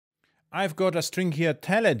I've got a string here,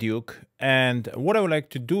 teleduc, and what I would like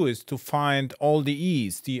to do is to find all the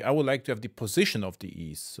e's. I would like to have the position of the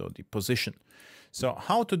e's, so the position. So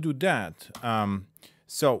how to do that?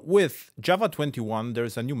 So with Java 21,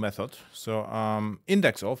 there's a new method. So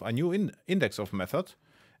indexof, a new indexof method.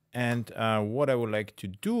 And what I would like to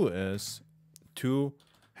do is to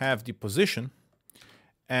have the position,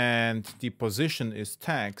 and the position is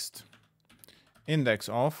text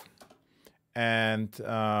indexof. And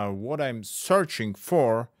what I'm searching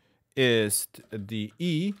for is the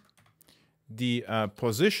E, the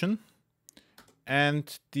position,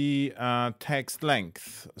 and the text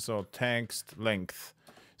length. So text length.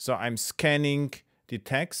 So I'm scanning the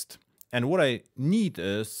text, and what I need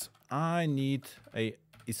is I need a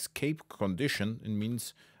escape condition. It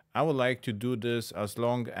means I would like to do this as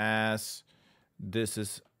long as this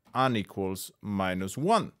is unequals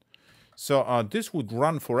 -1. So this would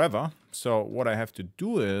run forever. So what I have to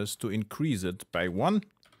do is to increase it by 1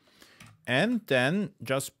 and then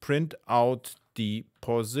just print out the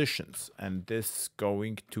positions. And this is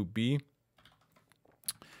going to be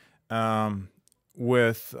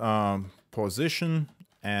with position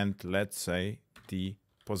and let's say the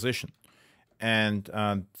position. And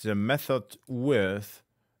the method with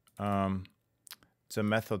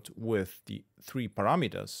the 3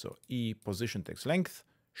 parameters, so E, position, text length,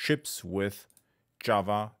 ships with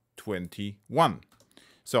Java 21.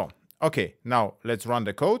 So, okay, now let's run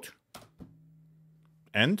the code,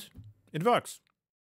 and it works.